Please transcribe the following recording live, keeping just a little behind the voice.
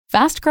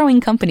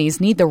Fast-growing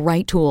companies need the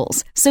right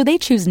tools, so they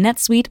choose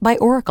NetSuite by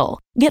Oracle.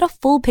 Get a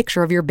full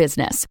picture of your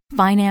business,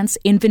 finance,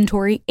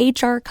 inventory,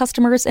 HR,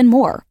 customers, and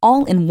more,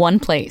 all in one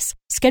place.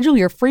 Schedule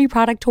your free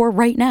product tour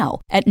right now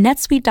at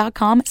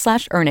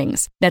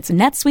netsuite.com/earnings. That's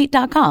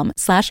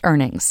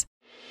netsuite.com/earnings.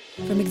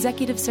 From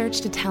executive search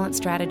to talent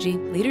strategy,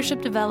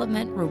 leadership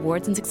development,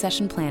 rewards, and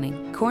succession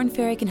planning, Korn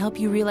Ferry can help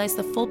you realize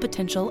the full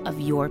potential of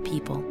your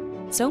people.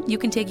 So you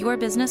can take your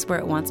business where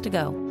it wants to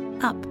go,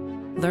 up.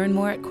 Learn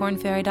more at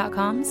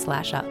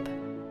kornferry.com/up.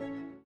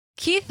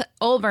 Keith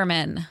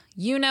Olbermann.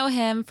 You know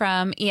him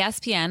from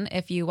ESPN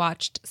if you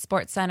watched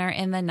SportsCenter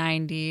in the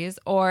 90s,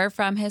 or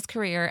from his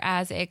career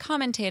as a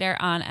commentator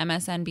on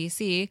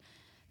MSNBC.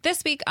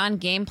 This week on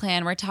Game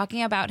Plan, we're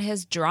talking about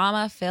his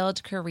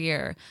drama-filled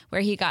career,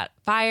 where he got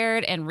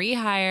fired and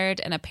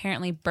rehired and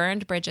apparently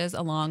burned bridges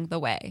along the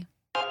way.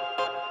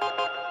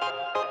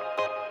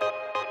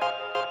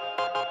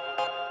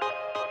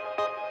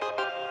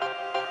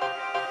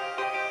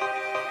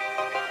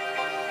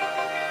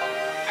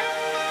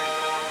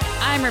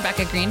 I'm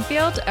Rebecca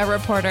Greenfield, a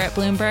reporter at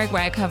Bloomberg,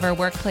 where I cover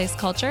workplace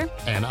culture.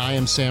 And I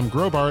am Sam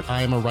Grobart.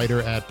 I am a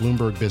writer at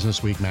Bloomberg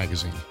Businessweek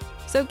magazine.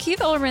 So Keith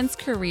Olbermann's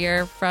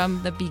career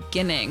from the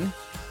beginning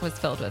was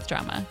filled with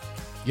drama.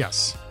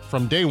 Yes,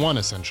 from day one,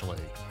 essentially.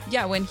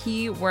 Yeah, when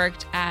he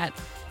worked at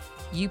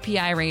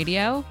UPI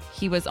Radio,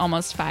 he was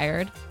almost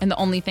fired. And the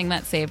only thing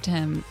that saved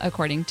him,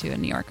 according to a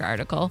New Yorker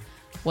article,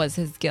 was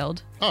his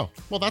guild. Oh,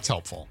 well, that's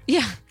helpful.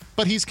 Yeah.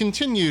 But he's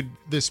continued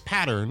this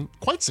pattern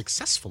quite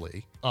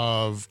successfully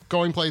of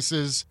going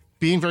places,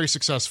 being very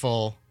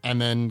successful, and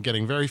then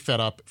getting very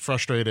fed up,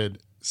 frustrated,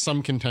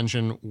 some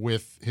contention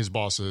with his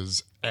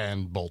bosses,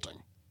 and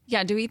bolting.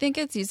 Yeah, do we think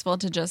it's useful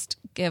to just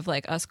give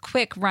like a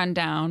quick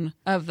rundown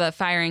of the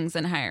firings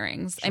and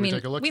hirings? Should we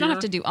take a look we don't here?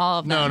 have to do all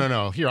of them.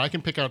 No. Here, I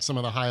can pick out some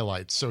of the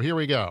highlights. So here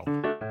we go.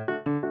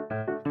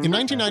 In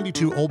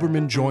 1992,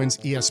 Olbermann joins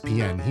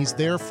ESPN. He's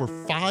there for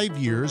 5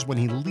 years when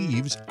he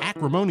leaves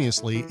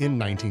acrimoniously in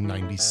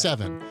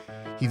 1997.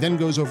 He then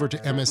goes over to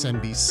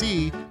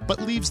MSNBC, but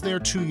leaves there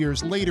 2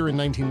 years later in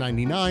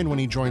 1999 when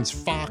he joins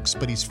Fox,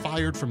 but he's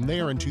fired from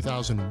there in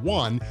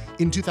 2001.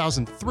 In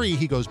 2003,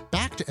 he goes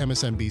back to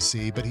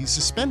MSNBC, but he's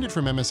suspended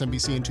from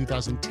MSNBC in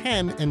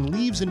 2010 and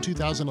leaves in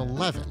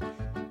 2011.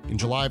 In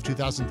July of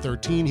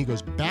 2013, he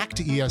goes back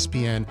to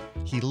ESPN.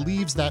 He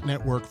leaves that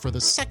network for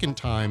the second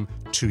time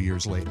 2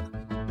 years later.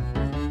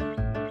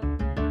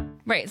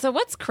 Right. So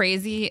what's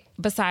crazy,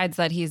 besides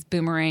that he's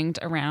boomeranged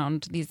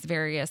around these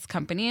various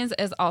companies,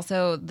 is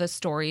also the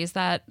stories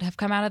that have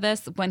come out of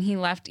this. When he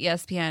left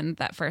ESPN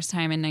that first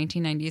time in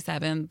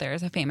 1997,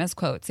 there's a famous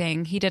quote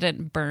saying he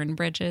didn't burn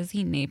bridges,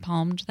 he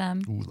napalmed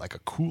them. Ooh, like a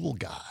cool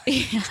guy.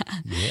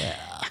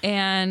 Yeah.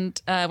 And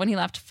when he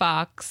left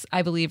Fox,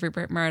 I believe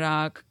Rupert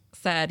Murdoch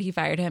said he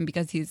fired him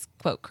because he's,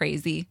 quote,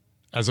 crazy.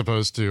 As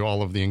opposed to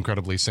all of the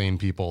incredibly sane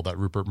people that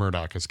Rupert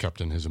Murdoch has kept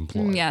in his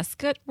employ. Yes,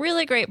 good.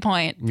 Really great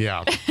point.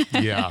 Yeah.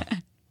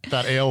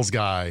 That Ailes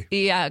guy.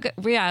 Yeah,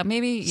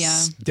 maybe, yeah.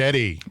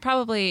 Steady.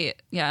 Probably,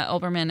 yeah,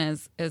 Olbermann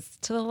is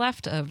to the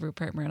left of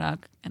Rupert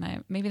Murdoch,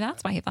 and maybe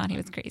that's why he thought he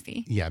was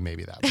crazy. Yeah,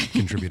 maybe that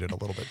contributed a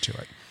little bit to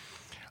it.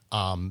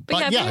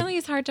 But apparently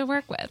he's hard to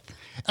work with.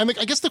 And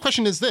I guess the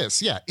question is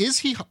this. Yeah. Is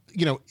he,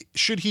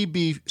 should he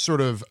be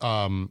sort of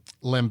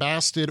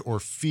lambasted or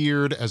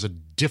feared as a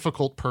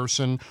difficult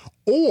person,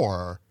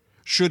 or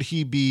should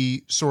he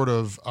be sort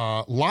of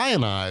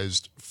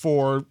lionized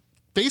for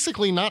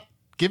basically not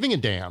giving a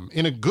damn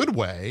in a good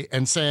way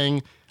and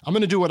saying, I'm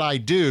going to do what I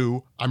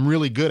do. I'm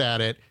really good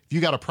at it. If you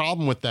got a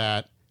problem with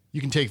that,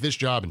 you can take this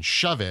job and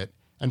shove it,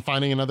 and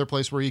finding another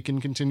place where he can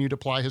continue to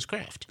ply his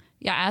craft.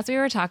 Yeah, as we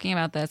were talking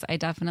about this, I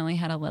definitely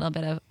had a little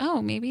bit of,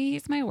 maybe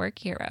he's my work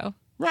hero.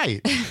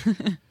 Right.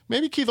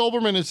 Maybe Keith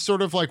Olbermann is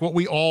sort of like what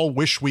we all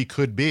wish we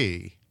could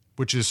be,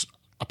 which is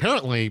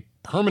apparently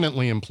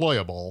permanently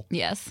employable.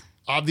 Yes.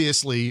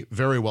 Obviously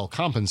very well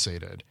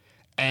compensated,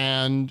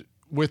 and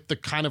with the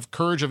kind of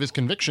courage of his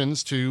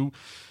convictions to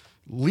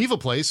leave a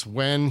place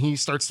when he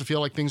starts to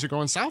feel like things are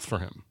going south for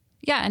him.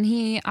 Yeah, and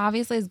he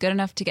obviously is good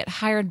enough to get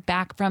hired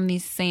back from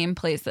these same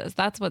places.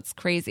 That's what's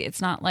crazy. It's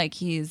not like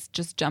he's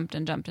just jumped.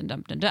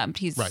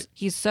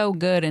 He's so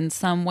good in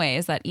some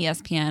ways that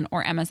ESPN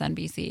or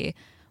MSNBC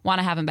want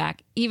to have him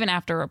back, even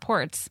after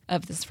reports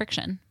of this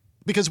friction.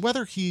 Because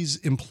whether he's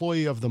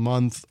employee of the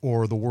month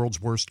or the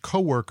world's worst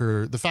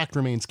coworker, the fact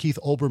remains Keith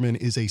Olbermann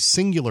is a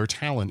singular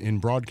talent in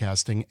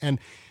broadcasting, and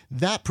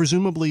that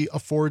presumably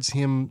affords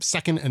him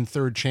second and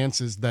third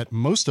chances that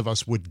most of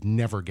us would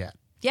never get.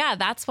 Yeah,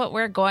 that's what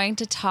we're going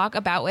to talk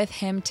about with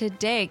him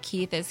today.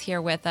 Keith is here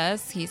with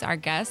us. He's our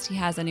guest. He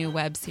has a new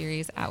web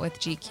series out with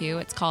GQ.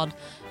 It's called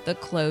The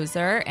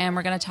Closer, and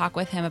we're going to talk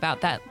with him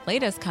about that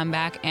latest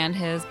comeback and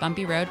his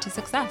bumpy road to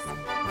success.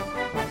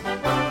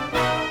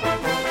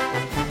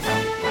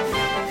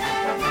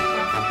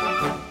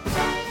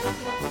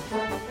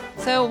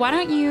 So why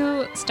don't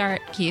you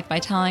start, Keith, by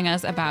telling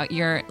us about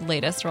your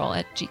latest role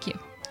at GQ?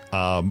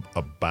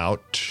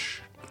 About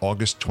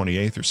August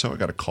 28th or so, I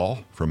got a call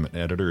from an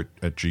editor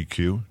at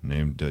GQ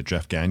named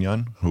Jeff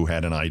Gagnon, who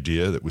had an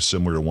idea that was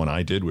similar to one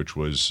I did, which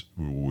was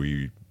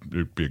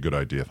it'd be a good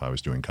idea if I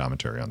was doing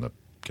commentary on the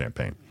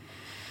campaign.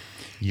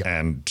 Yeah.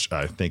 And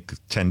I think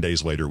 10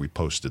 days later, we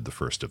posted the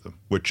first of them,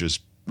 which is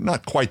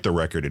not quite the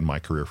record in my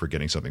career for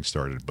getting something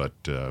started. But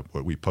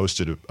we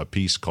posted a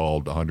piece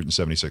called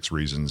 176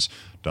 Reasons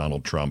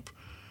Donald Trump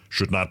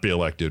Should Not Be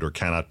Elected or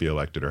Cannot Be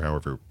Elected, or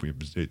however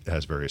it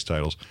has various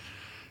titles,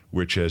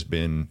 which has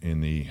been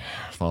in the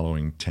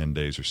following 10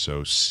 days or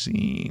so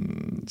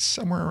seen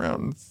somewhere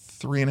around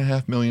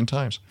 3.5 million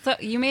times. So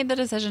you made the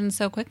decision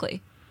so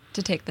quickly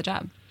to take the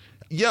job.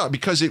 Yeah,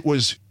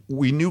 because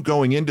we knew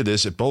going into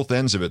this at both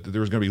ends of it that there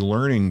was going to be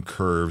learning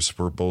curves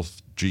for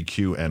both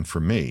GQ and for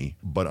me.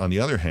 But on the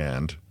other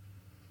hand,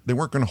 they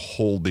weren't going to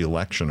hold the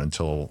election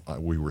until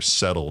we were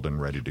settled and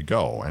ready to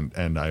go.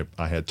 And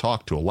I had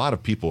talked to a lot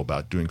of people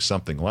about doing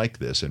something like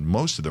this, and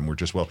most of them were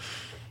just, well,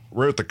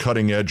 we're at the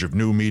cutting edge of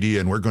new media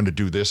and we're going to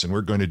do this and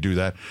we're going to do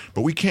that,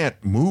 but we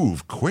can't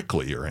move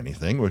quickly or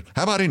anything.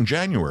 How about in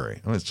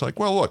January? And it's like,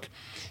 well, look,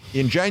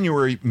 in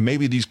January,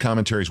 maybe these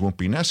commentaries won't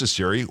be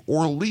necessary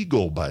or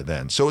legal by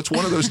then. So it's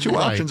one of those two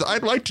options.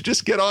 I'd like to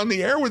just get on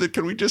the air with it.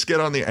 Can we just get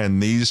on the air?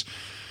 And these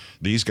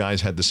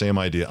guys had the same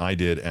idea I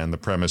did, and the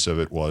premise of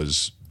it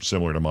was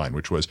similar to mine,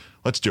 which was,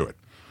 let's do it.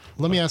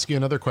 Let me ask you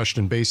another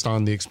question based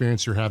on the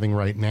experience you're having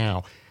right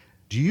now.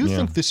 Do you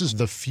think this is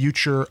the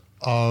future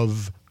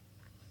of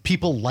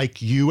people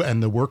like you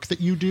and the work that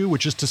you do,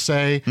 which is to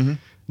say,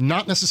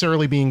 not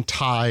necessarily being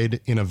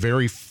tied in a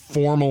very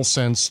formal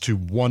sense to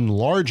one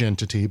large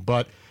entity,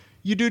 but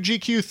you do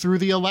GQ through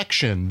the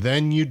election,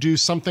 then you do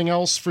something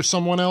else for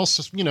someone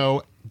else,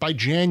 by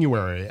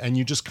January, and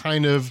you just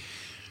kind of...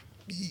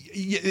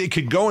 It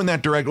could go in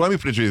that direction. Let me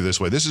put it to you this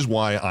way. This is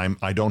why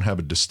I don't have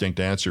a distinct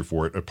answer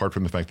for it, apart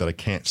from the fact that I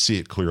can't see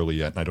it clearly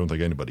yet, and I don't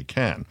think anybody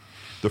can.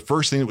 The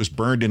first thing that was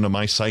burned into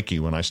my psyche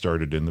when I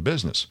started in the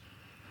business,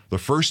 the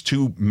first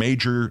two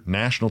major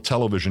national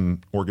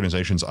television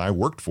organizations I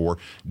worked for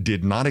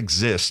did not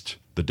exist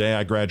the day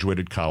I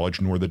graduated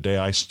college, nor the day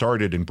I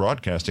started in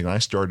broadcasting. I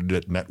started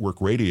at network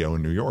radio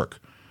in New York.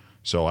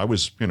 So I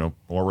was,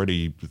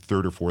 already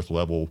third or fourth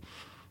level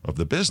of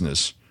the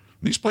business.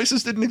 These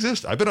places didn't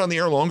exist. I've been on the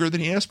air longer than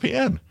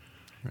ESPN.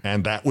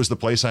 And that was the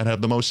place I'd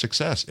have the most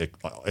success,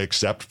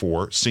 except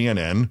for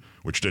CNN,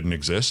 which didn't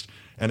exist,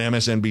 and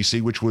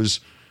MSNBC, which was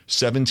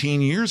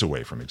 17 years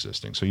away from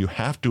existing. So you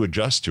have to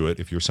adjust to it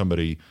if you're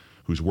somebody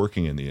who's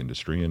working in the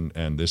industry.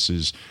 And this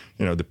is,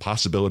 the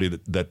possibility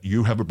that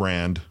you have a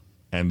brand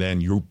and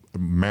then you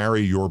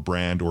marry your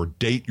brand or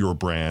date your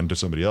brand to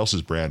somebody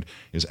else's brand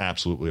is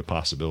absolutely a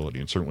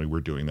possibility. And certainly we're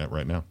doing that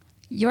right now.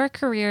 Your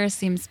career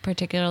seems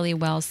particularly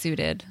well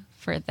suited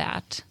for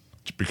that.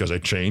 Because I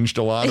changed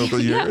a lot over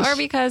the years? Yeah, or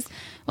because,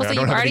 so I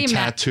don't have any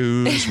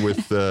tattoos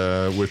with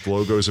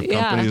logos of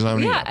companies on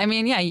me.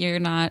 Yeah, you're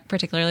not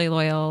particularly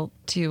loyal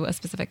to a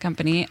specific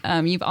company.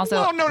 You've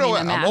also... No,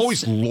 I'm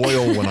always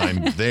loyal when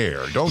I'm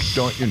there. Don't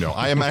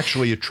I am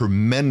actually a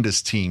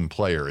tremendous team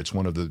player. It's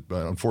one of the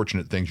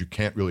unfortunate things you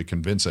can't really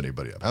convince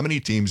anybody of. How many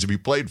teams have you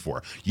played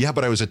for? Yeah,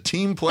 but I was a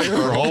team player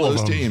for all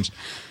those teams.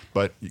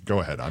 But go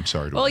ahead. I'm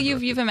sorry. Well,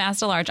 you've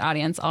amassed a large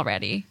audience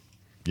already.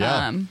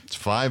 Yeah, it's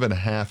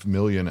 5.5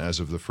 million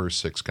as of the first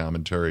 6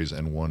 commentaries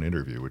and 1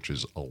 interview, which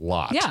is a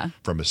lot. Yeah,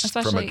 from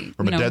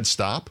a dead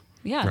stop.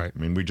 Yeah, right. I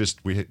mean,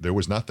 there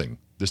was nothing.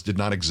 This did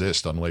not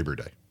exist on Labor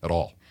Day at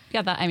all.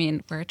 Yeah,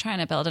 we're trying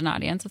to build an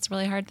audience. It's a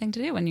really hard thing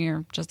to do when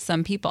you're just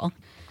some people.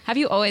 Have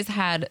you always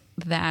had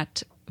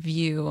that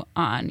view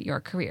on your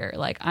career?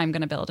 Like, I'm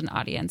going to build an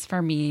audience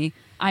for me.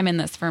 I'm in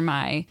this for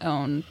my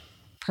own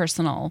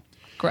personal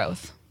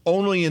growth.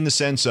 Only in the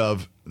sense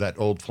of that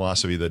old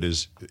philosophy that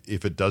is,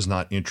 if it does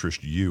not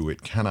interest you,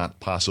 it cannot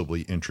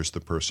possibly interest the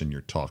person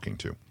you're talking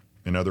to.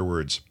 In other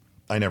words,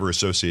 I never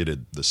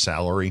associated the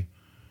salary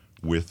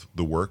with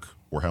the work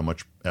or how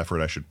much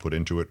effort I should put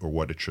into it or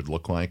what it should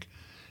look like.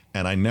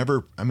 And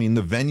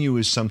the venue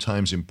is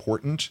sometimes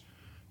important.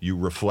 You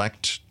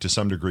reflect to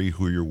some degree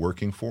who you're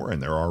working for,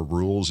 and there are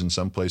rules in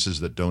some places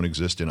that don't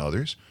exist in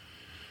others.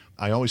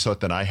 I always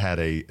thought that I had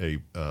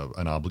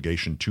an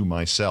obligation to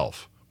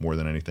myself more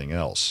than anything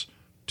else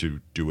to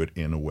do it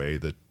in a way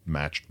that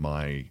matched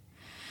my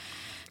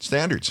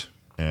standards.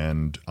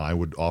 And I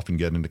would often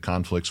get into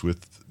conflicts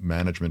with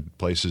management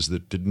places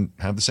that didn't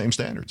have the same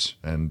standards.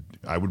 And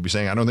I would be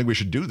saying, I don't think we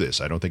should do this.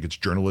 I don't think it's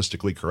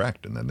journalistically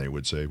correct. And then they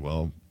would say,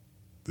 well,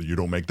 you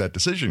don't make that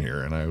decision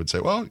here. And I would say,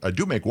 well, I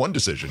do make one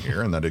decision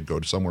here, and then I'd go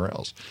to somewhere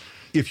else.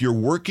 If you're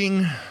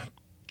working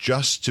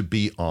just to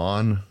be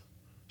on,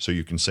 so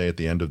you can say at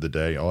the end of the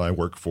day, oh, I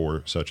work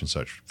for such and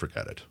such,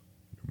 forget it.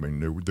 I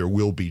mean, there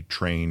will be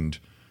trained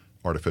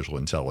artificial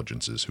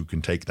intelligences who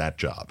can take that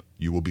job.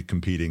 You will be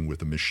competing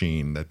with a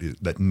machine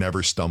that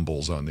never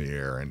stumbles on the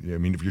air. And I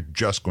mean, if you're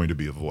just going to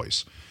be a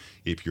voice,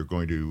 if you're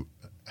going to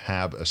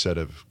have a set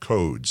of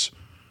codes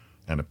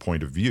and a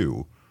point of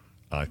view,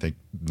 I think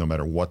no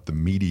matter what the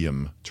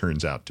medium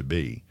turns out to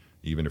be,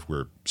 even if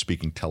we're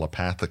speaking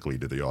telepathically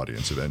to the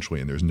audience eventually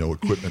and there's no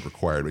equipment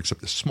required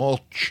except a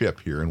small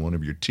chip here in one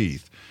of your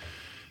teeth,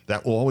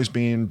 that will always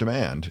be in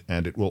demand.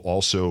 And it will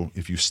also,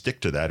 if you stick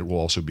to that, it will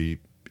also be,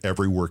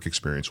 every work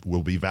experience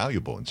will be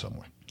valuable in some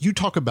way. You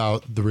talk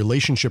about the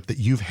relationship that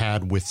you've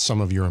had with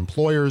some of your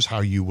employers, how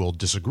you will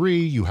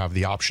disagree. You have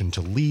the option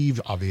to leave.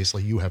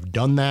 Obviously, you have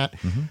done that.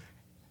 Mm-hmm.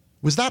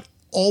 Was that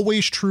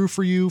always true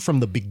for you from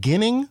the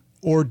beginning?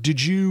 Or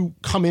did you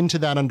come into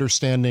that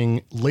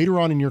understanding later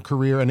on in your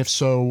career? And if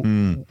so,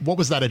 what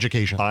was that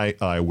education?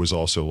 I was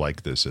also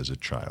like this as a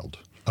child.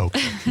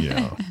 Okay.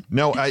 Yeah.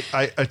 No,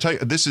 I tell you,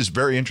 this is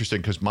very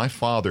interesting because my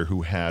father,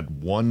 who had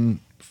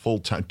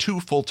two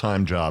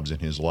full-time jobs in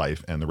his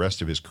life and the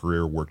rest of his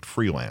career worked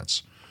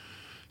freelance,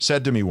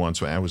 said to me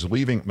once when I was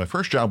leaving, my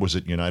first job was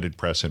at United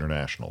Press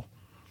International.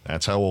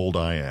 That's how old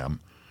I am.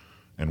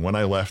 And when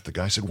I left, the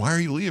guy said, "Why are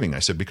you leaving?" I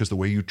said, "Because the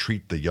way you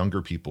treat the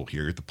younger people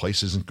here, the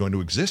place isn't going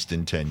to exist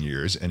in 10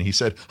 years. And he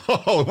said,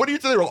 "Oh, what do you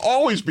think? There will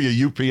always be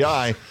a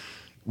UPI."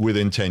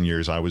 Within 10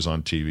 years, I was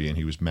on TV and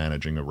he was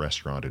managing a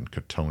restaurant in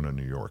Katona,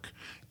 New York.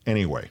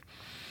 Anyway.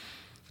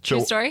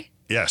 True story?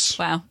 Yes.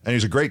 Wow. And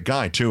he's a great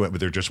guy, too, but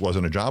there just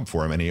wasn't a job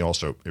for him. And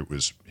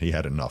he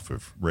had enough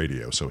of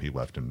radio, so he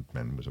left and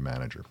was a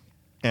manager.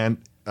 And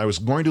I was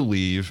going to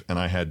leave, and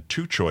I had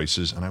two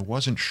choices, and I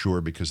wasn't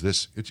sure because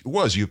it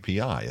was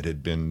UPI. It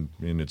had been,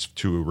 in its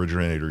two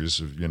originators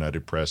of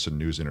United Press and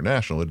News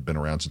International, it had been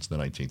around since the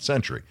 19th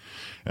century.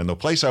 And the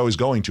place I was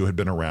going to had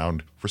been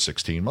around for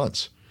 16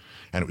 months.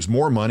 And it was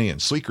more money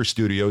and sleeker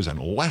studios and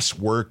less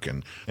work,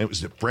 and it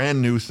was a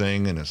brand new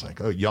thing, and it's like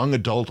a young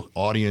adult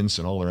audience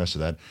and all the rest of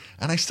that.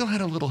 And I still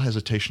had a little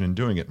hesitation in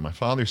doing it. And my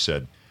father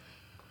said,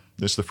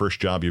 "This is the first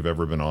job you've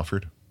ever been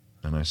offered?"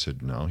 And I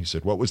said, "No." He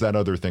said, "What was that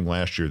other thing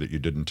last year that you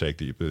didn't take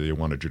that they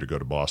wanted you to go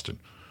to Boston?"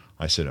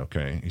 I said,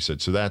 "Okay." He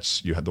said, "So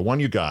you had the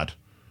one you got,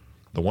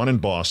 the one in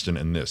Boston,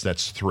 and this.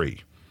 That's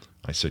 3.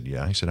 I said,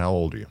 "Yeah." He said, "How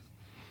old are you?"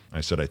 I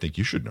said, "I think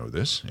you should know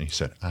this." And he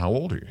said, "How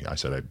old are you?" I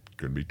said, "I'm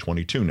going to be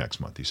 22 next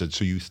month." He said,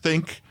 "So you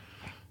think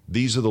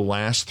these are the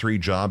last 3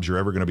 jobs you're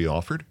ever going to be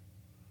offered?"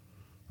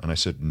 And I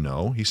said,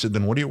 "No." He said,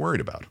 "Then what are you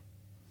worried about?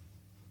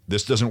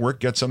 This doesn't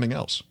work, get something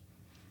else."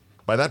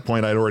 By that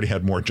point, I'd already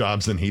had more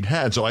jobs than he'd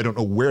had, so I don't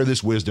know where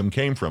this wisdom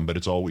came from, but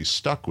it's always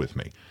stuck with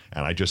me.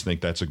 And I just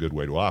think that's a good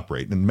way to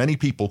operate. And many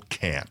people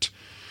can't.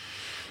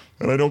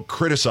 And I don't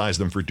criticize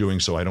them for doing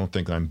so. I don't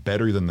think I'm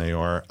better than they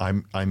are.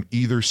 I'm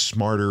either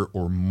smarter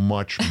or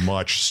much,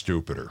 much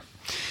stupider.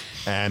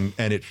 And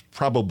it's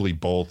probably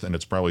both, and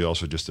it's probably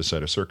also just a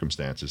set of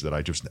circumstances that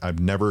I've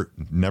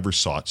never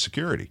sought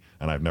security,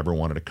 and I've never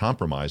wanted to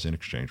compromise in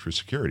exchange for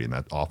security. And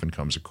that often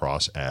comes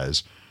across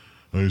as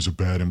a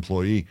bad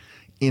employee.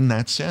 In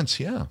that sense,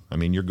 yeah. I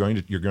mean, you're going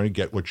to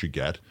get what you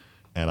get,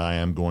 and I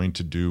am going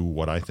to do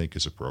what I think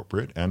is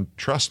appropriate. And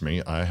trust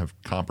me, I have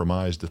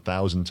compromised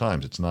 1,000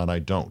 times. It's not I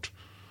don't.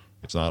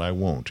 It's not I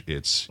won't.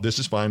 It's this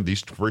is fine.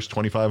 These first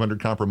 2,500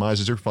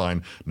 compromises are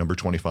fine. Number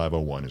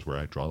 2,501 is where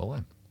I draw the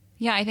line.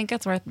 Yeah, I think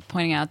it's worth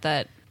pointing out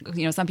that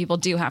some people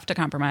do have to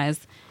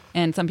compromise,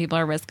 and some people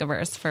are risk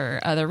averse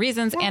for other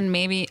reasons. And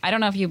maybe I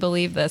don't know if you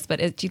believe this, but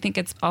do you think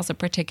it's also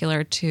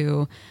particular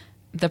to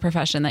the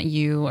profession that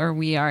you or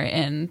we are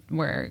in,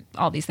 where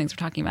all these things we're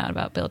talking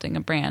about building a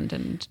brand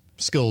and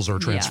skills are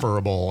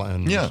transferable?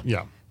 And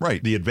yeah.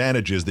 Right. The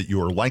advantage is that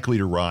you are likely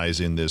to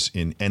rise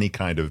in any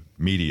kind of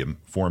medium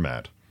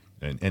format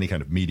and any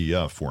kind of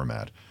media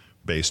format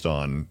based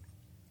on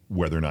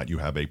whether or not you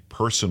have a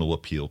personal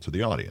appeal to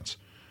the audience.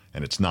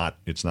 And it's not,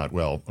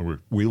 well,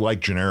 we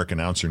like generic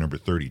announcer number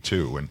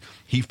 32, and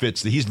he's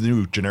the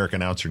new generic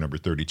announcer number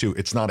 32.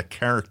 It's not a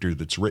character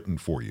that's written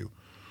for you.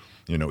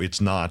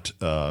 It's not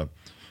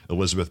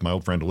my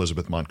old friend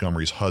Elizabeth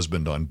Montgomery's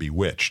husband on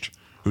Bewitched,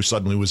 who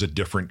suddenly was a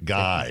different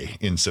guy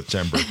in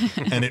September.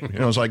 And it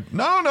was like,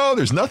 no,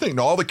 there's nothing.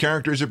 All the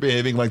characters are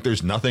behaving like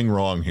there's nothing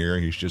wrong here.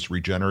 He's just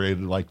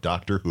regenerated like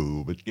Doctor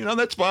Who. But,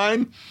 that's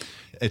fine.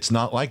 It's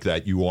not like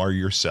that. You are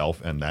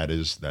yourself, and that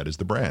is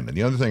the brand. And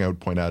the other thing I would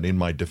point out in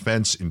my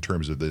defense in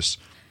terms of this,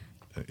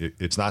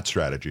 it's not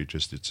strategy,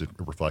 it's a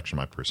reflection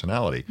of my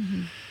personality.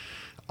 Mm-hmm.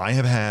 I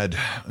have had,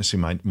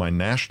 my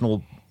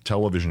national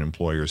television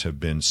employers have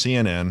been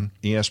CNN,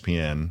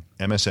 ESPN,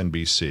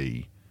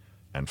 MSNBC,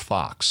 and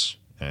Fox,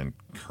 and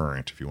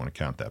Current, if you want to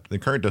count that. But the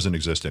Current doesn't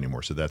exist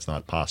anymore, so that's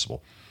not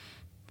possible.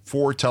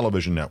 4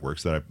 television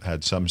networks that I've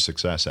had some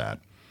success at,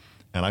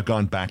 and I've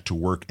gone back to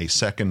work a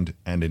second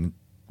and in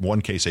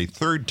one case a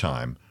third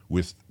time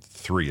with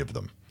 3 of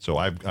them. So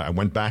I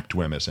went back to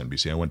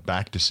MSNBC, I went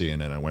back to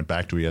CNN, I went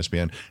back to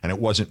ESPN, and it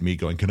wasn't me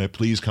going, "Can I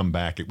please come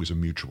back?" It was a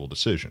mutual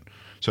decision.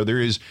 So there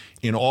is,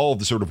 in all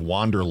the sort of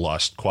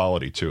wanderlust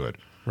quality to it,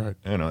 right?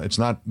 It's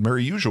not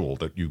very usual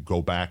that you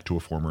go back to a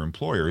former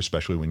employer,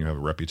 especially when you have a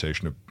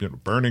reputation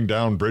of burning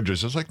down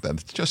bridges. It's like that.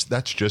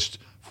 That's just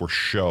for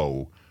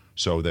show,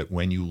 so that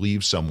when you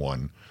leave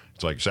someone,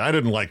 it's like, "I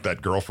didn't like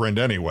that girlfriend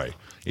anyway."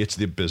 It's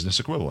the business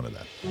equivalent of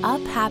that.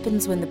 Up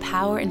happens when the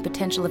power and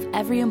potential of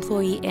every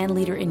employee and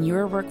leader in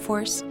your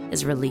workforce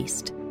is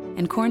released.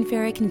 And Korn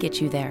Ferry can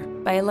get you there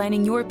by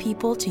aligning your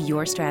people to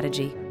your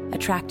strategy.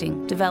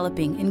 attracting,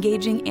 developing,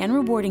 engaging, and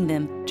rewarding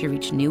them to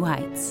reach new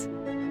heights.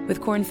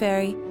 With Korn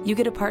Ferry, you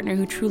get a partner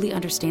who truly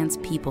understands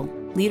people,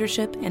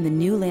 leadership, and the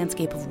new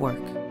landscape of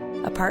work.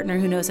 A partner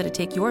who knows how to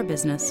take your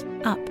business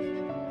up.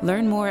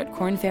 Learn more at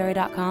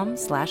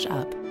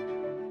kornferry.com/up.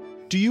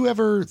 Do you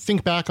ever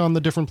think back on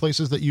the different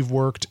places that you've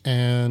worked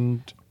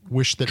and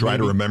wish that Try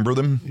to remember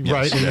them?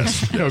 Right.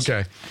 Yes.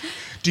 Okay.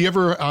 Do you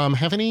ever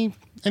have any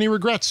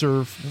regrets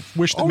or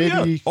wish that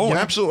maybe... Yeah. Oh,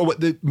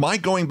 absolutely. My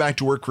going back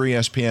to work for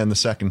ESPN the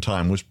second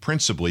time was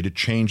principally to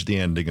change the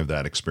ending of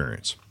that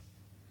experience,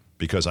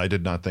 because I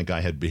did not think I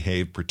had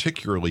behaved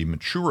particularly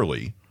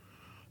maturely.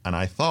 And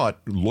I thought,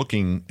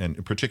 looking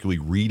and particularly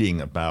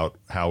reading about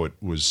how it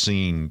was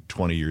seen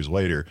 20 years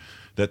later,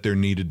 that there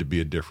needed to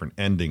be a different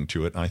ending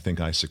to it. And I think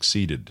I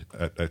succeeded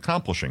at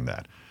accomplishing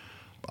that.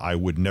 I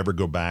would never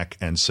go back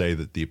and say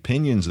that the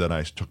opinions that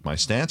I took my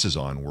stances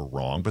on were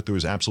wrong, but there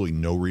was absolutely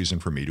no reason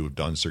for me to have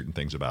done certain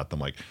things about them,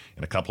 like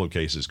in a couple of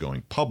cases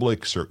going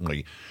public,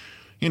 certainly,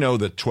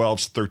 the 12,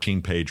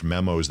 13-page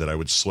memos that I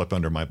would slip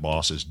under my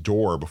boss's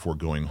door before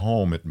going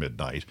home at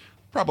midnight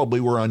probably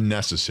were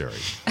unnecessary.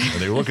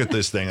 And they look at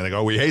this thing and they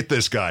go, we hate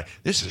this guy.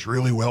 This is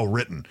really well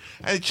written.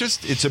 And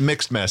it's a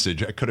mixed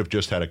message. I could have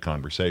just had a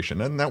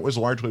conversation. And that was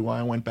largely why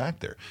I went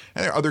back there.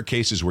 And there are other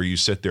cases where you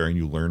sit there and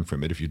you learn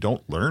from it. If you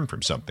don't learn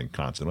from something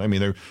constantly, I mean,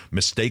 there are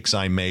mistakes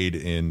I made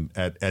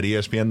at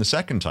ESPN the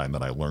second time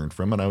that I learned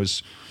from. And I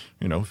was,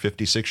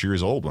 56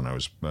 years old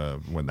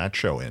when that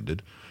show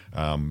ended.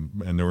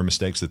 And there were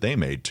mistakes that they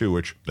made too,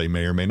 which they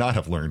may or may not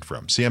have learned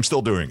from. See, I'm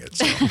still doing it.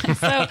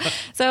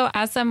 So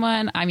as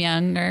someone, I'm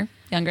younger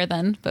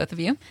than both of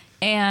you.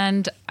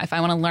 And if I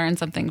want to learn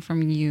something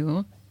from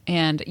you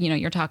and,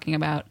 you're talking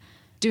about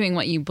doing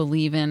what you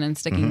believe in and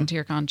sticking to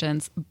your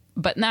conscience,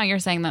 but now you're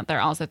saying that there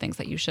are also things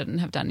that you shouldn't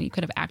have done. You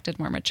could have acted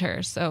more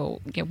mature.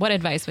 So what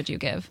advice would you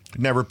give?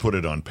 Never put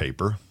it on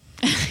paper.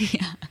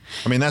 Yeah.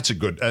 I mean, that's a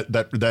good,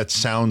 that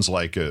sounds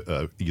like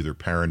a either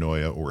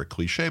paranoia or a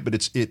cliche,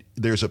 but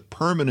there's a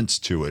permanence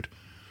to it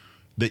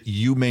that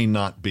you may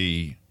not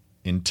be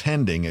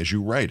intending as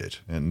you write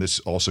it. And this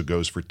also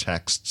goes for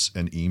texts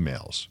and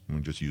emails. We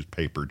just use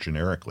paper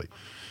generically.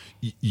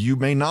 You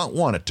may not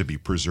want it to be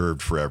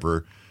preserved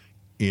forever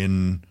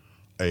in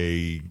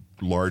a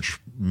large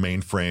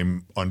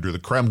mainframe under the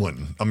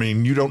Kremlin. I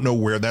mean, you don't know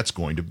where that's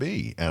going to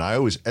be. And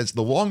as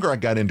the longer I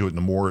got into it and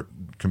the more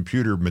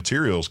computer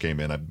materials came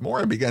in, the more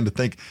I began to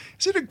think,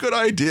 is it a good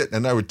idea?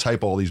 And I would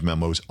type all these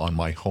memos on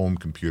my home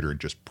computer and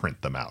just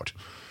print them out.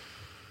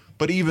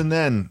 But even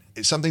then,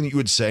 it's something that you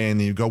would say and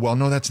then you go, well,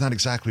 no, that's not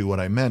exactly what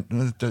I meant.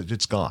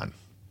 It's gone.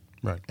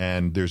 Right.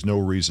 And there's no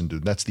reason to.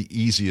 That's the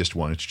easiest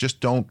one. It's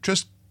just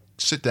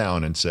sit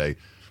down and say,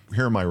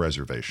 here are my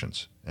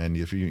reservations. And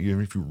if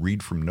you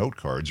read from note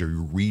cards or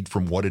you read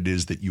from what it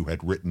is that you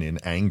had written in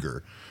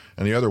anger.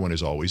 And the other one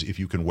is always, if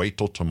you can wait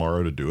till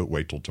tomorrow to do it,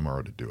 wait till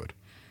tomorrow to do it.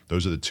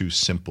 Those are the two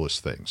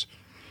simplest things.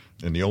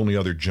 And the only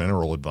other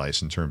general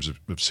advice in terms of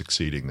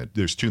succeeding, that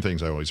there's two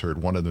things I always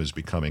heard. One of them is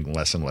becoming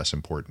less and less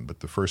important. But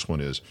the first one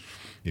is,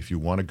 if you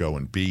want to go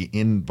and be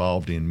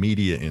involved in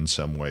media in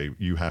some way,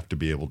 you have to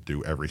be able to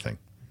do everything.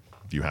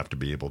 You have to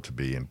be able to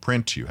be in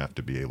print. You have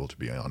to be able to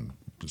be in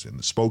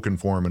the spoken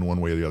form in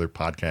one way or the other,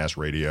 podcast,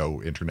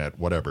 radio, internet,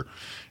 whatever.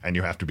 And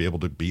you have to be able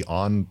to be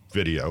on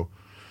video,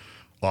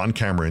 on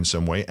camera in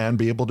some way, and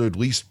be able to at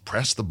least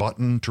press the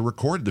button to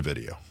record the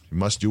video. You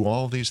must do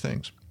all of these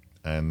things.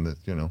 And,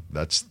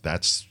 that's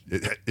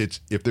it's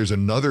if there's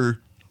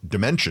another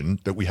dimension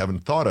that we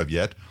haven't thought of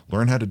yet,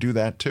 learn how to do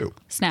that too.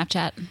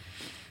 Snapchat.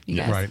 You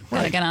guys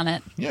gotta get on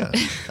it. Yeah,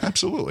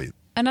 absolutely.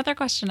 Another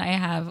question I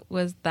have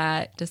was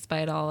that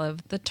despite all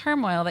of the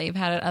turmoil that you've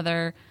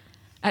had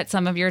at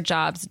some of your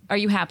jobs, are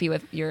you happy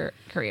with your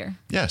career?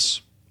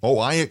 Yes. Oh,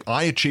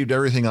 I achieved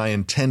everything I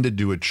intended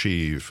to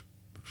achieve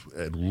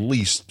at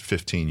least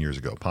 15 years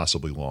ago,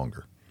 possibly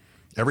longer.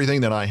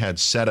 Everything that I had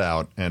set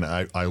out, and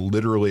I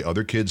literally,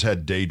 other kids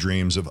had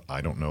daydreams of,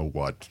 I don't know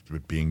what,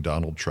 being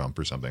Donald Trump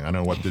or something. I don't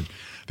know what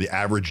the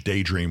average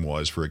daydream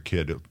was for a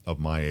kid of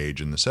my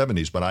age in the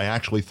 70s, but I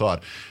actually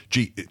thought,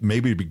 gee,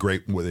 maybe it'd be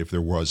great if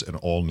there was an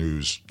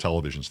all-news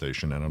television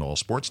station and an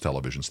all-sports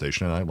television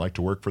station, and I'd like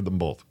to work for them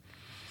both.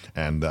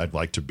 And I'd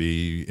like to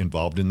be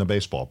involved in the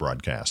baseball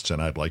broadcasts,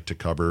 and I'd like to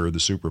cover the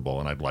Super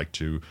Bowl, and I'd like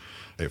to,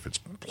 if it's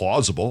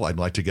plausible, I'd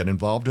like to get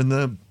involved in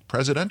the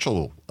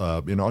presidential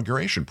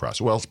inauguration process.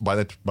 Well,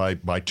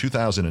 by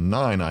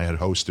 2009, I had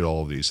hosted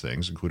all of these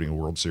things, including a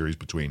World Series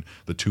between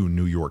the two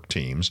New York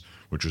teams,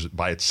 which was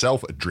by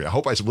itself a dream. I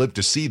hope I lived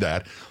to see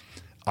that.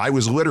 I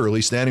was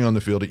literally standing on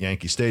the field at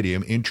Yankee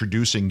Stadium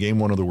introducing Game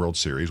 1 of the World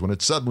Series when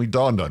it suddenly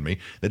dawned on me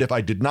that if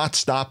I did not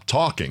stop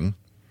talking,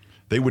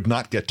 they would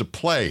not get to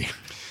play.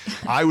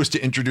 I was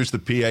to introduce the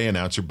PA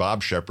announcer,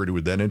 Bob Shepard, who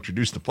would then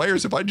introduce the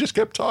players if I just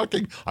kept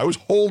talking. I was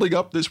holding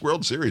up this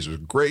World Series. It was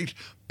a great,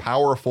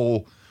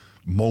 powerful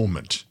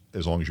moment.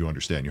 As long as you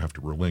understand, you have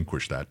to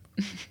relinquish that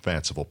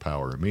fanciful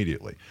power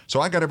immediately. So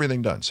I got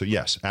everything done. So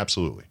yes,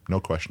 absolutely. No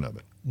question of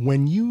it.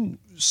 When you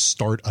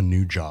start a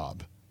new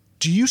job,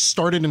 do you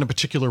start it in a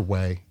particular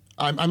way?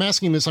 I'm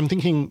asking this, I'm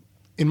thinking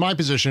in my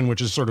position,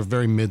 which is sort of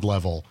very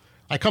mid-level,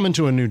 I come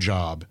into a new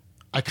job.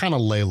 I kind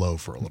of lay low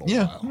for a little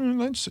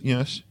while.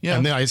 Yes. Yeah.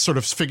 And then I sort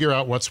of figure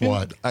out what's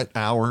what. An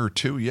hour or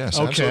two, yes.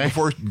 Okay. Absolutely.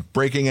 Before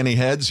breaking any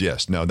heads,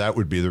 yes. No, that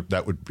would be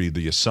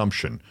the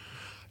assumption.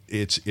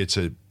 It's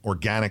an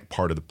organic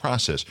part of the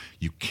process.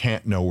 You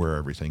can't know where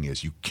everything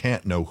is. You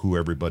can't know who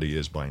everybody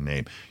is by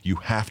name. You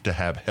have to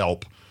have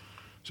help.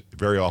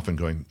 Very often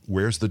going,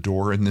 where's the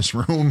door in this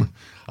room?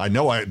 I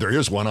know there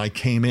is one. I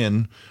came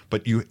in,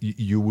 but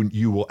you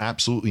will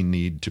absolutely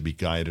need to be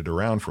guided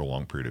around for a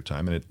long period of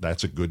time, and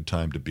that's a good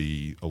time to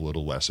be a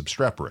little less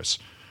obstreperous,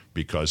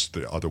 because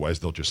otherwise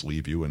they'll just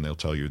leave you and they'll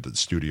tell you that the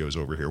studio's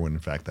over here when in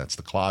fact that's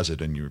the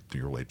closet and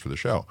you're late for the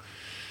show.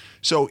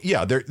 So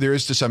yeah, there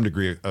is to some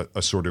degree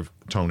a sort of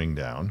toning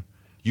down.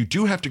 You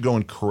do have to go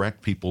and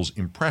correct people's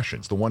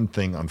impressions. The one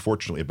thing,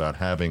 unfortunately, about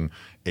having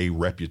a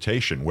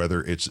reputation,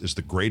 whether it's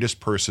the greatest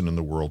person in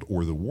the world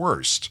or the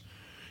worst,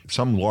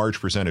 some large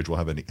percentage will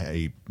have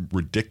a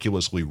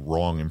ridiculously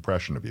wrong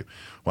impression of you.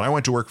 When I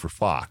went to work for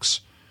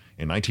Fox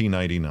in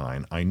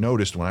 1999, I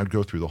noticed when I would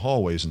go through the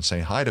hallways and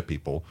say hi to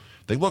people,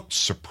 they looked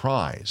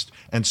surprised.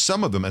 And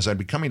some of them, as I'd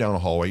be coming down a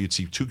hallway, you'd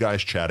see two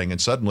guys chatting, and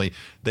suddenly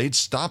they'd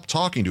stop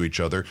talking to each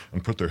other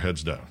and put their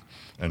heads down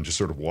and just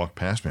sort of walk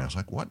past me. I was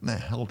like, what in the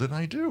hell did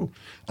I do?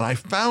 And I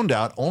found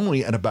out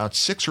only at about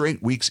 6 or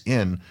 8 weeks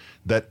in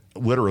that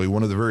literally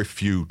one of the very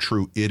few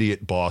true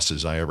idiot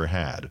bosses I ever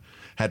had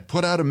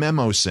put out a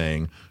memo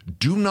saying,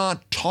 do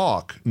not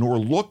talk nor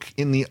look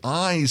in the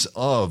eyes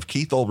of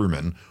Keith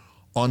Olbermann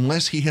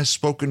unless he has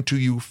spoken to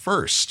you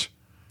first.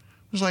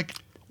 I was like,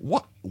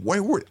 what?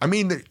 I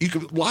mean,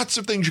 lots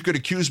of things you could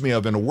accuse me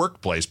of in a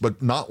workplace, but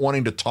not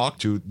wanting to talk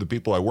to the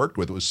people I worked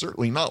with was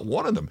certainly not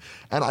one of them.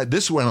 And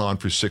this went on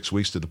for 6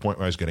 weeks to the point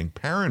where I was getting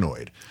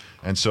paranoid.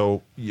 And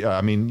so, yeah,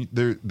 I mean,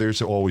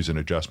 there's always an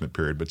adjustment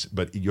period,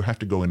 but you have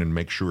to go in and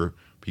make sure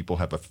people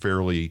have a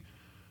fairly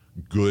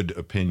good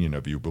opinion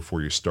of you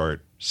before you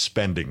start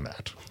spending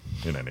that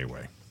in any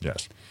way.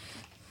 Yes.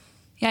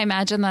 Yeah, I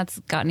imagine that's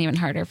gotten even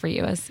harder for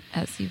you as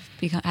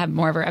you've had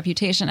more of a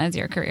reputation as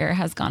your career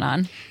has gone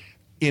on.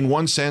 In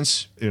one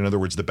sense, in other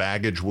words, the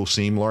baggage will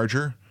seem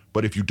larger,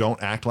 but if you don't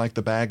act like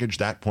the baggage,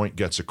 that point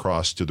gets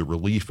across to the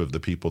relief of the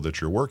people that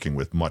you're working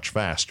with much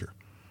faster.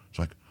 It's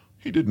like,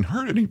 he didn't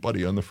hurt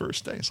anybody on the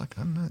first day. It's like,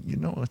 I'm not,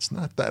 it's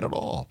not that at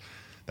all.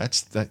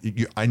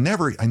 I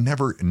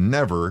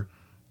never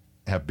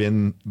have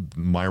been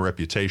my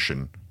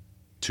reputation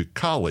to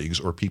colleagues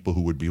or people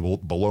who would be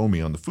below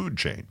me on the food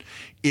chain.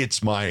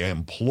 It's my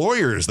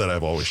employers that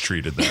I've always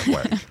treated that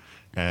way.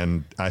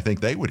 And I think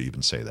they would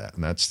even say that.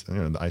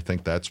 And I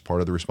think that's part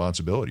of the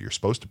responsibility. You're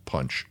supposed to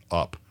punch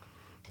up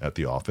at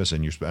the office,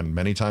 and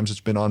many times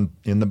it's been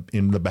in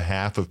the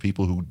behalf of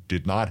people who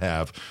did not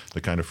have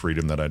the kind of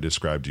freedom that I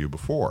described to you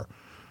before.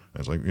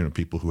 It's like,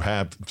 people who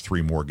have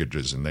 3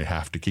 mortgages and they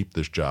have to keep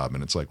this job.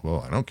 And it's like,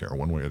 well, I don't care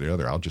one way or the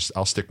other.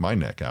 I'll stick my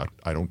neck out.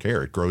 I don't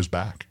care. It grows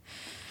back.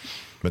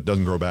 But it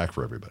doesn't grow back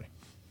for everybody.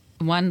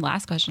 One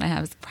last question I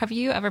have is, have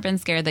you ever been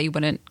scared that you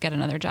wouldn't get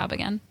another job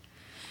again?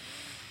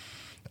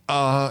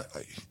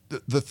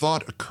 The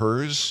thought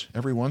occurs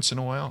every once in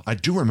a while. I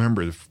do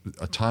remember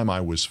a time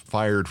I was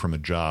fired from a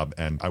job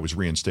and I was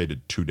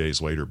reinstated 2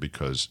 days later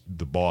because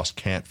the boss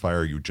can't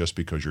fire you just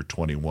because you're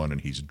 21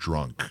 and he's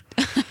drunk.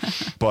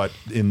 But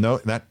in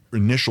that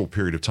initial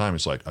period of time,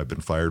 it's like, I've been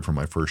fired from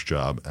my first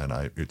job and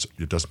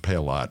it doesn't pay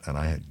a lot, and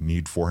I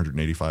need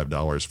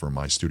 $485 for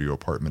my studio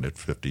apartment at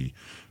 55th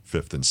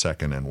and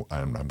 2nd, and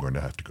I'm going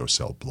to have to go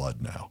sell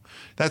blood now.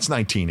 That's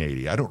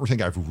 1980. I don't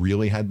think I've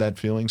really had that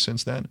feeling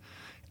since then.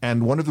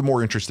 And one of the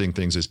more interesting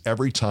things is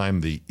every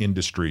time the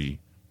industry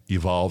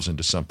evolves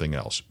into something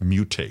else,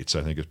 mutates,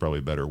 I think is probably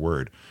a better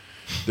word,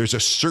 there's a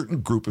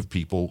certain group of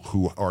people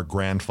who are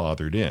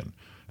grandfathered in.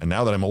 And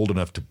now that I'm old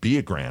enough to be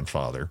a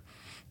grandfather,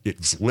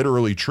 it's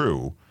literally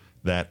true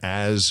that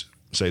as,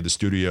 say, the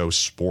studio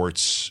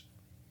sports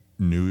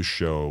news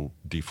show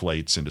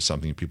deflates into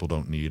something people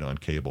don't need on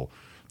cable,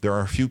 there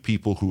are a few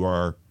people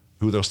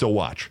who they'll still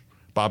watch.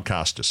 Bob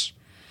Costas,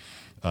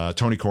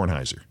 Tony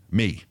Kornheiser,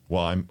 me.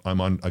 Well,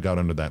 I got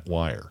under that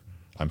wire.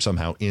 I'm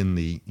somehow in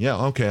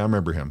I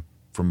remember him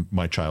from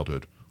my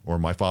childhood or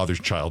my father's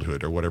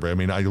childhood or whatever. I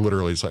mean, I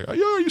literally, it's like, I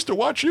used to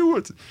watch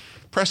you.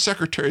 Press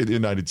Secretary of the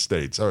United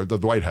States, or the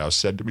White House,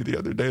 said to me the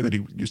other day that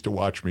he used to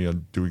watch me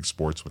on doing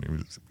sports when he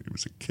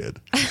was a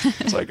kid.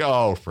 It's like,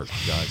 oh, for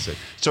God's sake.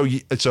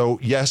 So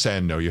yes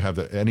and no. You have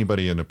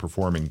anybody in a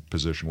performing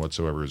position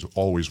whatsoever is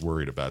always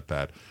worried about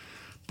that.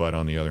 But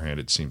on the other hand,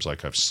 it seems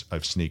like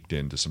I've sneaked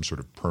into some sort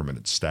of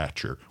permanent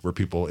stature where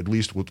people at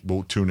least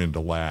will tune in to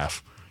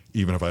laugh,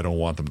 even if I don't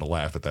want them to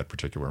laugh at that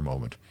particular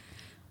moment.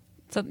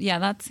 So yeah,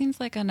 that seems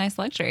like a nice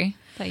luxury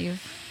that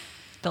you've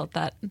built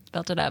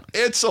it up.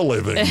 It's a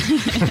living.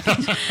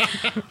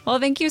 Well,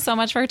 thank you so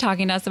much for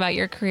talking to us about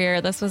your career.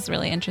 This was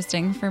really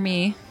interesting for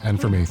me. And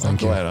for me,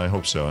 thank you. I'm glad. I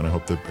hope so. And I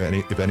hope that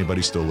if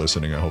anybody's still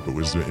listening, I hope it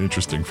was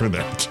interesting for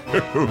them too.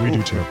 We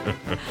do too.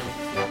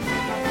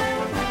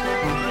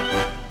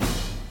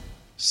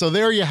 So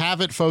there you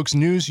have it, folks.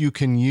 News you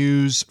can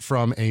use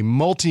from a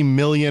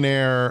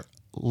multimillionaire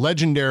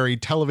legendary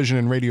television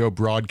and radio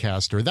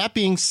broadcaster. That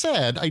being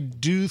said, I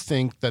do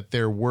think that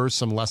there were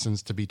some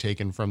lessons to be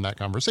taken from that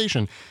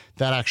conversation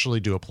that actually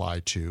do apply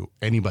to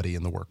anybody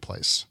in the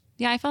workplace.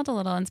 Yeah, I felt a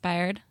little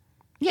inspired.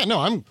 Yeah, no,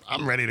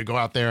 I'm ready to go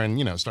out there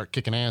and, start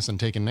kicking ass and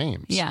taking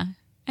names. Yeah.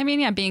 I mean,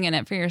 yeah, being in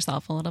it for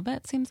yourself a little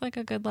bit seems like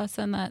a good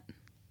lesson that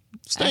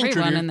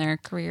everyone in their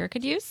career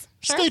could use.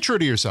 Sure. Stay true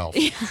to yourself.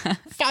 Yeah.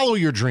 Follow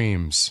your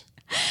dreams.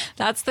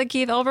 That's the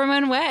Keith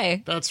Olbermann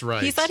way. That's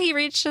right. He said he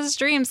reached his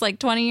dreams like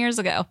 20 years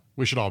ago.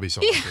 We should all be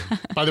so lucky.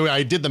 By the way,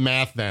 I did the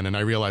math then, and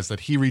I realized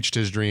that he reached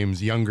his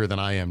dreams younger than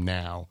I am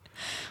now.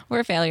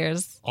 We're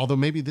failures. Although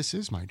maybe this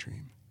is my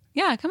dream.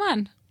 Yeah, come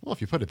on. Well,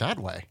 if you put it that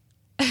way.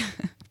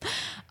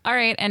 All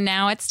right, and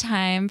now it's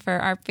time for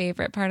our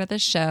favorite part of the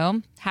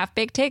show,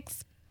 Half-Baked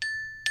Takes.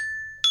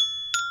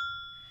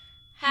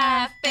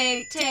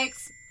 Half-Baked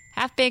Takes.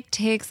 Half-baked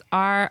takes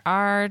are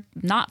our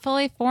not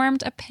fully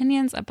formed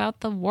opinions about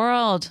the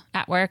world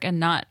at work and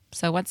not.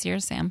 So what's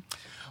yours, Sam?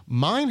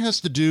 Mine has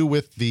to do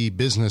with the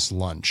business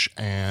lunch,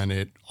 and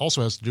it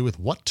also has to do with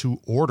what to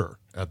order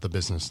at the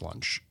business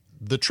lunch.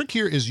 The trick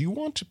here is you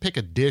want to pick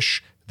a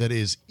dish that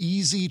is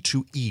easy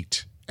to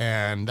eat,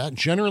 and that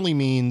generally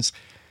means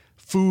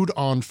food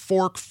on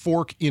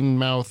fork in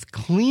mouth,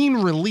 clean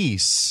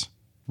release,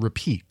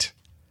 repeat.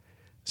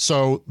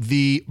 So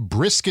the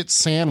brisket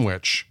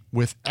sandwich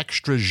with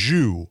extra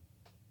jus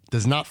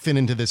does not fit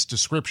into this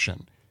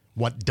description.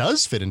 What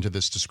does fit into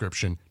this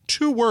description?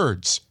 2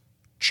 words,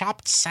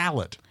 chopped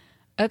salad.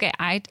 Okay,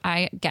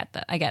 I get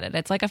that. I get it.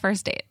 It's like a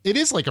first date. It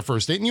is like a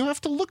first date, and you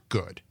have to look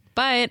good.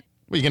 But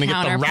are you going to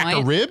get the rack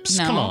of ribs?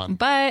 No, come on.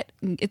 But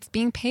it's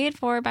being paid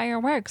for by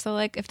your work. So,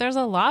 like, if there's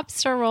a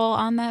lobster roll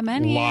on that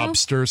menu.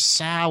 Lobster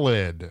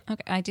salad.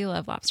 Okay, I do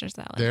love lobster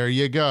salad. There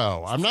you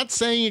go. I'm not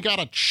saying you got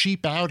to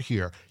cheap out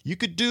here. You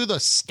could do the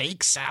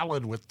steak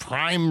salad with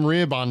prime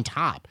rib on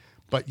top.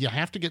 But you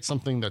have to get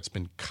something that's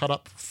been cut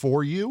up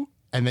for you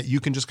and that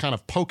you can just kind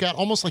of poke at,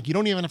 almost like you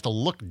don't even have to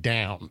look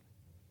down.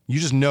 You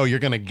just know you're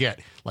going to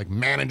get, like,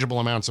 manageable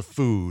amounts of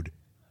food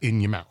in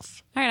your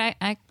mouth. All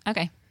right,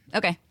 okay.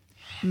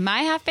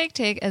 My half-baked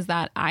take is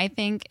that I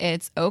think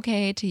it's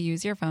okay to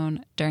use your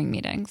phone during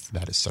meetings.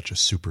 That is such a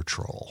super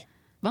troll.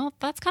 Well,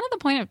 that's kind of the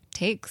point of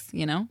takes,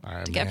 to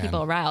get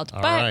people riled.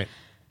 All right.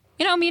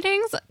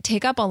 Meetings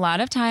take up a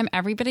lot of time.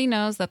 Everybody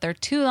knows that they're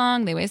too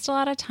long. They waste a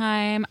lot of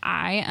time.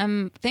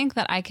 I think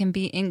that I can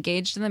be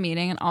engaged in the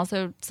meeting and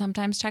also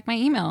sometimes check my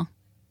email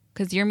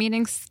because your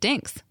meeting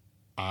stinks.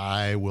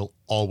 I will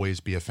always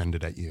be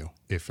offended at you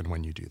if and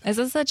when you do that. Is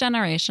this a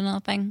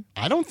generational thing?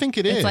 I don't think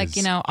it is. It's like,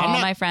 all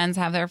my friends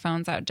have their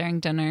phones out during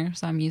dinner,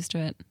 so I'm used to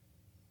it.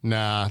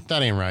 Nah,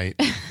 that ain't right.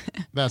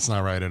 That's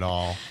not right at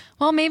all.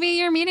 Well, maybe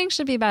your meeting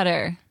should be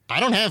better. I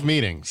don't have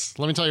meetings.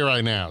 Let me tell you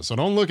right now. So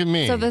don't look at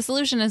me. So the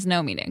solution is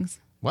no meetings.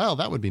 Well,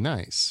 that would be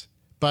nice.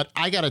 But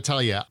I got to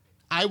tell you,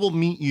 I will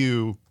meet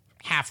you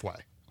halfway,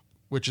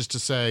 which is to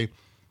say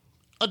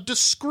a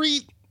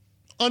discreet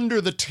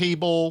under the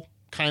table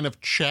kind of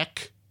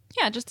check.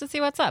 Yeah, just to see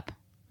what's up.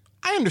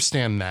 I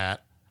understand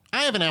that.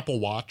 I have an Apple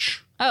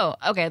Watch. Oh,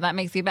 okay. That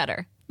makes you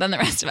better than the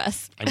rest of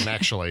us. I mean,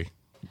 actually.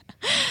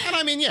 And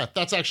I mean, yeah,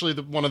 that's actually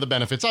one of the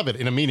benefits of it.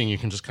 In a meeting, you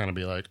can just kind of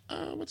be like,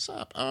 oh, what's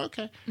up? Oh,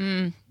 okay.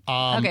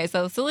 Okay,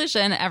 so the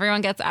solution,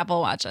 everyone gets Apple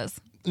Watches.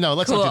 No,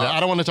 let's not do that. I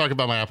don't want to talk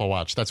about my Apple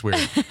Watch. That's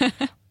weird.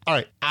 All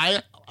right.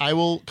 I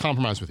will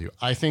compromise with you.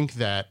 I think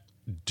that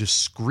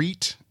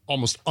discreet,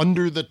 almost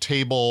under the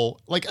table,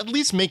 like at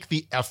least make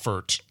the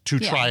effort to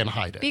try and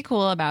hide it. Be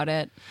cool about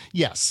it.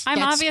 Yes.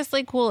 I'm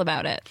obviously cool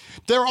about it.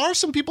 There are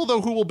some people,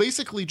 though, who will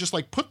basically just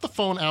like put the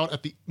phone out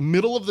at the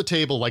middle of the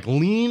table, like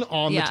lean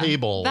on the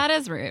table. That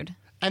is rude.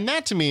 And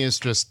that to me is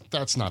just,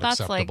 that's not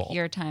acceptable. That's like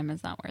your time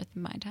is not worth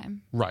my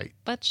time. Right.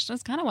 That's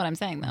just kind of what I'm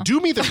saying, though. Do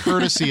me the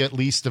courtesy at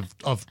least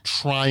of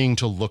trying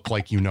to look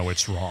like you know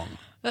it's wrong.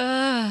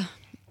 All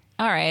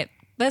right.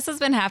 This has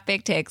been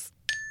Half-Baked Takes.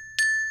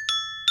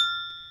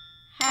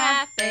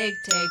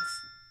 Half-Baked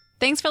Takes.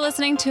 Thanks for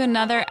listening to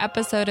another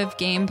episode of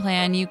Game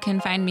Plan. You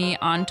can find me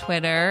on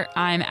Twitter.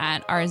 I'm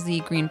at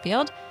RZ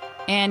Greenfield.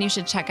 And you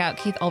should check out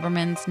Keith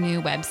Olbermann's new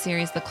web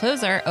series, The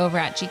Closer, over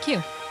at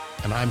GQ.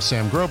 And I'm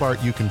Sam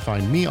Grobart. You can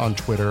find me on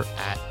Twitter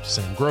at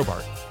Sam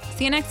Grobart.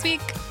 See you next week.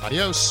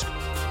 Adios.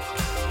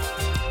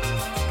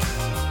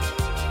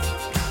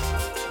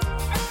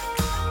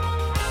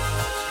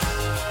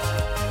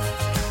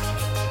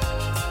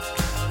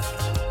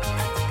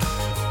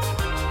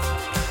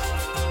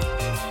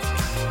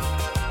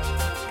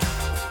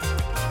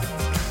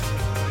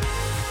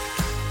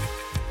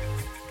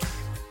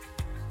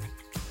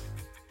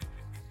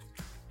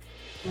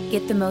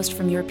 Get the most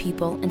from your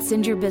people and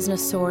send your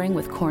business soaring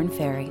with Korn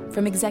Ferry.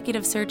 From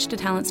executive search to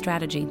talent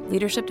strategy,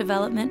 leadership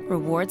development,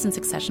 rewards, and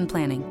succession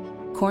planning,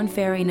 Korn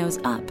Ferry knows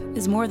up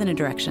is more than a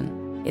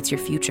direction. It's your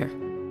future.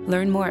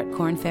 Learn more at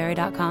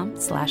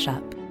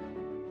kornferry.com/up.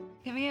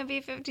 Give me a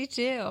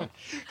B-52.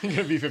 Give me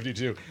a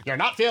B-52. You're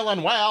not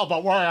feeling well,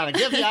 but we're going to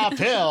give you a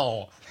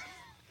pill.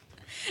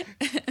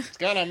 It's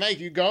going to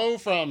make you go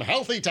from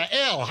healthy to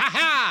ill.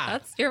 Ha-ha!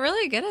 You're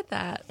really good at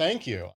that. Thank you.